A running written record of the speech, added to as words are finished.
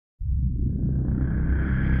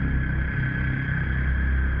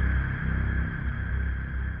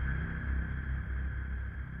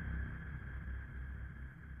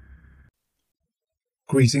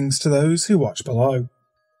Greetings to those who watch below.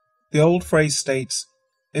 The old phrase states,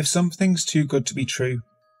 if something's too good to be true,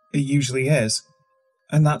 it usually is,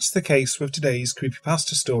 and that's the case with today's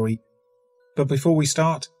creepypasta story. But before we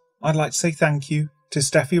start, I'd like to say thank you to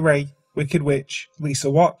Steffi Ray, Wicked Witch,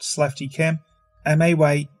 Lisa Watts, Lefty Kim, M.A.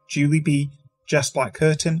 Way, Julie B, Jess Black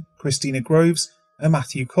Curtin, Christina Groves, and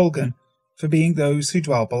Matthew Culgan for being those who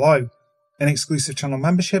dwell below, an exclusive channel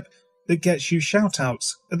membership that gets you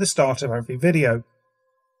shoutouts at the start of every video.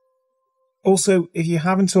 Also, if you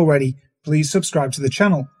haven't already, please subscribe to the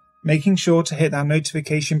channel, making sure to hit that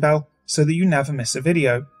notification bell so that you never miss a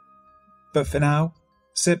video. But for now,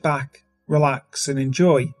 sit back, relax and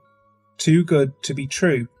enjoy Too Good to Be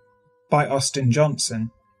True by Austin Johnson.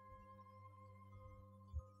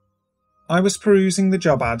 I was perusing the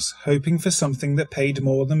job ads hoping for something that paid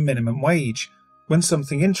more than minimum wage when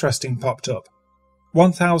something interesting popped up.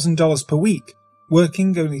 $1,000 per week,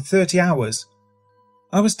 working only 30 hours.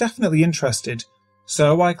 I was definitely interested,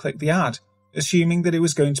 so I clicked the ad, assuming that it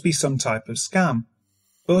was going to be some type of scam,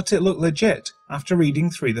 but it looked legit after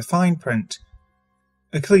reading through the fine print.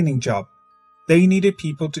 A cleaning job. They needed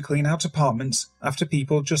people to clean out apartments after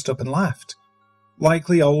people just up and left.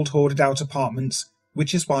 Likely old hoarded out apartments,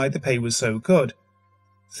 which is why the pay was so good.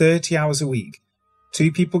 30 hours a week.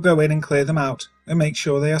 2 people go in and clear them out and make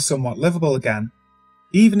sure they are somewhat livable again.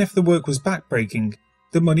 Even if the work was backbreaking,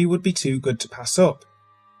 the money would be too good to pass up.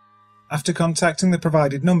 After contacting the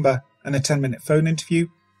provided number and a 10-minute phone interview,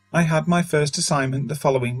 I had my first assignment the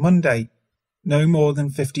following Monday, no more than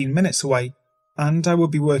 15 minutes away, and I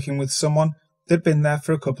would be working with someone that had been there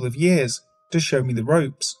for a couple of years to show me the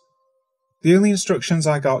ropes. The only instructions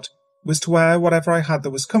I got was to wear whatever I had that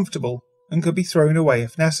was comfortable and could be thrown away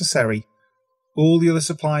if necessary. All the other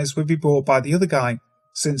supplies would be brought by the other guy,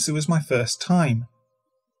 since it was my first time.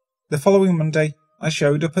 The following Monday, I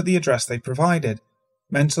showed up at the address they provided,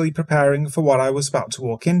 mentally preparing for what I was about to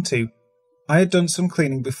walk into. I had done some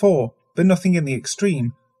cleaning before, but nothing in the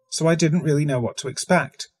extreme, so I didn't really know what to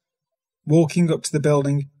expect. Walking up to the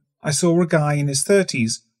building, I saw a guy in his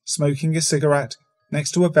 30s smoking a cigarette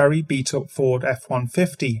next to a very beat-up Ford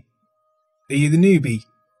F-150. "Are you the newbie?"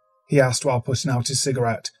 he asked while putting out his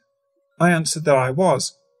cigarette. I answered that I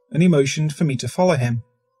was, and he motioned for me to follow him.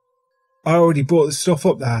 "I already bought the stuff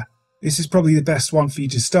up there. This is probably the best one for you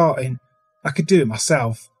to start in. I could do it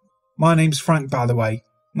myself. My name's Frank, by the way.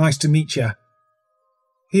 Nice to meet you."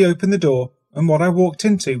 He opened the door, and what I walked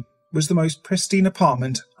into was the most pristine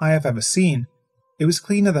apartment I have ever seen. It was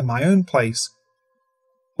cleaner than my own place.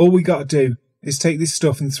 "All we gotta do is take this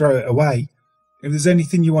stuff and throw it away. If there's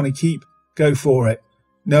anything you want to keep, go for it.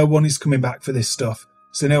 No one is coming back for this stuff,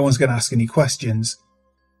 so no one's going to ask any questions.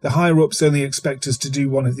 The higher-ups only expect us to do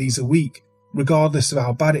one of these a week, regardless of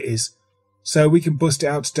how bad it is. So we can bust it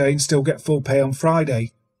out today and still get full pay on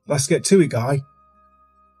Friday. Let's get to it, guy."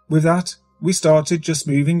 With that, we started just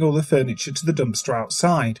moving all the furniture to the dumpster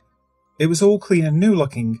outside. It was all clean and new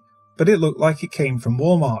looking, but it looked like it came from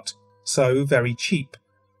Walmart, so very cheap.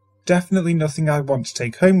 Definitely nothing I'd want to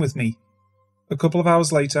take home with me. A couple of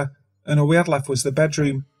hours later, and all we had left was the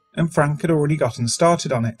bedroom, and Frank had already gotten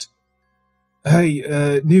started on it.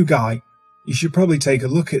 "Hey, new guy, you should probably take a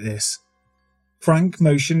look at this." Frank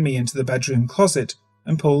motioned me into the bedroom closet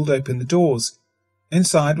and pulled open the doors.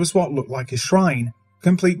 Inside was what looked like a shrine,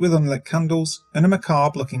 complete with unlit candles and a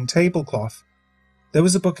macabre-looking tablecloth. There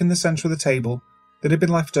was a book in the centre of the table that had been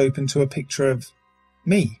left open to a picture of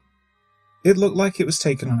me. It looked like it was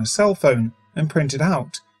taken on a cell phone and printed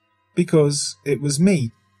out, because it was me,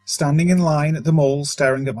 standing in line at the mall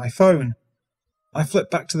staring at my phone. I flipped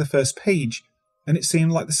back to the first page, and it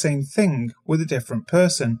seemed like the same thing with a different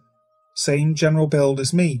person. Same general build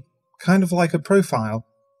as me, kind of like a profile.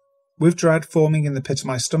 With dread forming in the pit of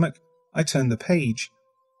my stomach, I turned the page.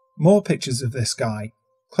 More pictures of this guy,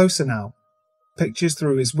 closer now. Pictures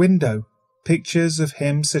through his window, pictures of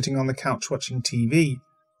him sitting on the couch watching TV,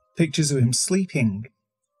 pictures of him sleeping.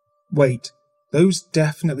 Wait, those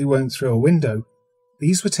definitely weren't through a window.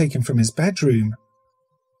 These were taken from his bedroom.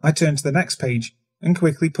 I turned to the next page and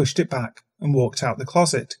quickly pushed it back and walked out the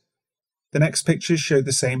closet. The next pictures showed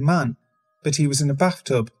the same man, but he was in a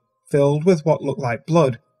bathtub, filled with what looked like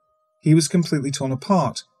blood. He was completely torn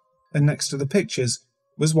apart, and next to the pictures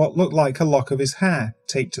was what looked like a lock of his hair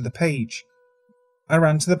taped to the page. I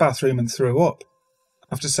ran to the bathroom and threw up.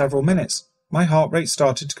 After several minutes, my heart rate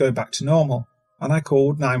started to go back to normal, and I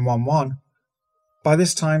called 911. By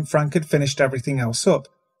this time, Frank had finished everything else up,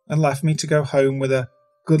 and left me to go home with a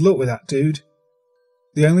 "good luck with that, dude."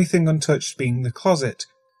 The only thing untouched being the closet.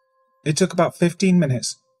 It took about 15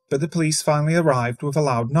 minutes, but the police finally arrived with a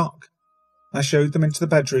loud knock. I showed them into the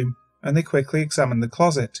bedroom, and they quickly examined the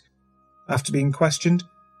closet. After being questioned,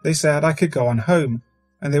 they said I could go on home,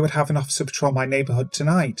 and they would have an officer patrol my neighbourhood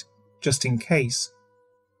tonight, just in case.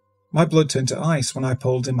 My blood turned to ice when I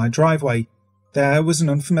pulled in my driveway. There was an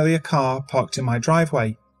unfamiliar car parked in my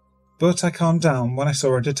driveway, but I calmed down when I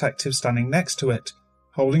saw a detective standing next to it,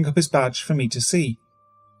 holding up his badge for me to see.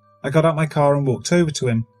 I got out my car and walked over to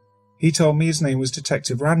him. He told me his name was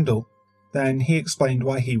Detective Randall. Then he explained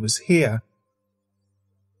why he was here.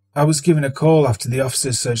 I was given a call after the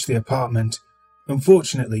officers searched the apartment.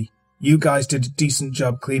 Unfortunately, you guys did a decent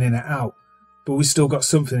job cleaning it out, but we still got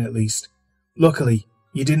something at least. Luckily,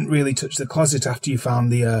 you didn't really touch the closet after you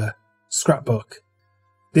found the, scrapbook.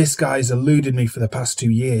 This guy's eluded me for the past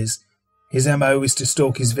 2 years. His MO is to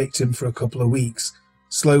stalk his victim for a couple of weeks,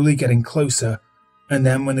 slowly getting closer, and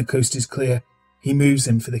then when the coast is clear, he moves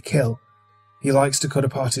in for the kill. He likes to cut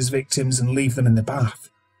apart his victims and leave them in the bath.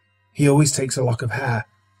 He always takes a lock of hair.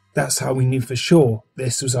 That's how we knew for sure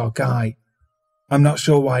this was our guy. I'm not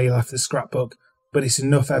sure why he left the scrapbook, but it's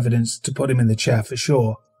enough evidence to put him in the chair for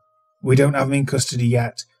sure. We don't have him in custody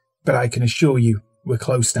yet, but I can assure you we're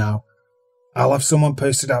close now. I'll have someone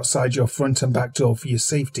posted outside your front and back door for your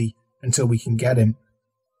safety until we can get him.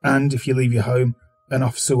 And if you leave your home, an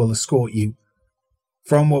officer will escort you.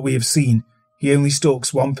 From what we have seen, he only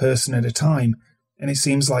stalks one person at a time, and it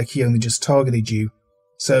seems like he only just targeted you,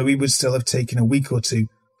 so he would still have taken a week or two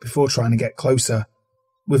before trying to get closer.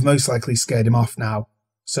 We've most likely scared him off now,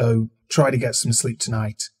 so try to get some sleep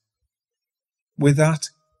tonight. With that,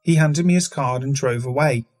 he handed me his card and drove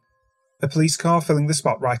away, a police car filling the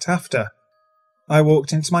spot right after. I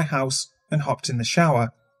walked into my house and hopped in the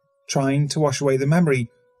shower, trying to wash away the memory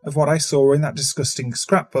of what I saw in that disgusting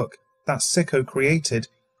scrapbook that sicko created.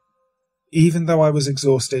 Even though I was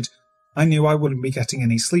exhausted, I knew I wouldn't be getting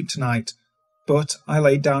any sleep tonight, but I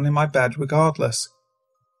laid down in my bed regardless.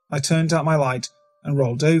 I turned out my light and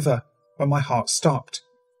rolled over when my heart stopped.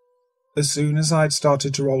 As soon as I'd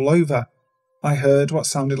started to roll over, I heard what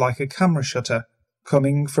sounded like a camera shutter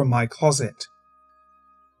coming from my closet.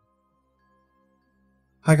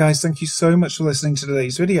 Hi guys, thank you so much for listening to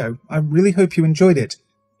today's video. I really hope you enjoyed it.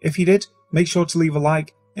 If you did, make sure to leave a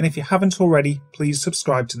like, and if you haven't already, please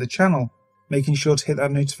subscribe to the channel, making sure to hit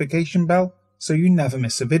that notification bell so you never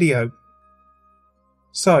miss a video.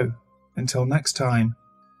 So, until next time,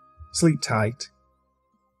 sleep tight.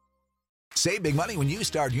 Save big money when you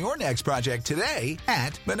start your next project today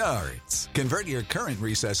at Menards. Convert your current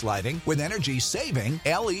recessed lighting with energy-saving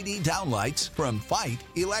LED downlights from Fight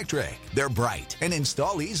Electric. They're bright and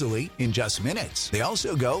install easily in just minutes. They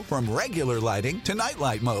also go from regular lighting to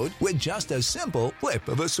nightlight mode with just a simple flip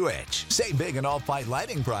of a switch. Save big on all Fight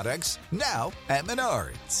lighting products now at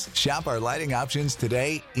Menards. Shop our lighting options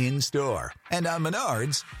today in-store and on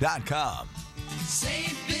Menards.com.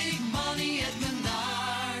 Save big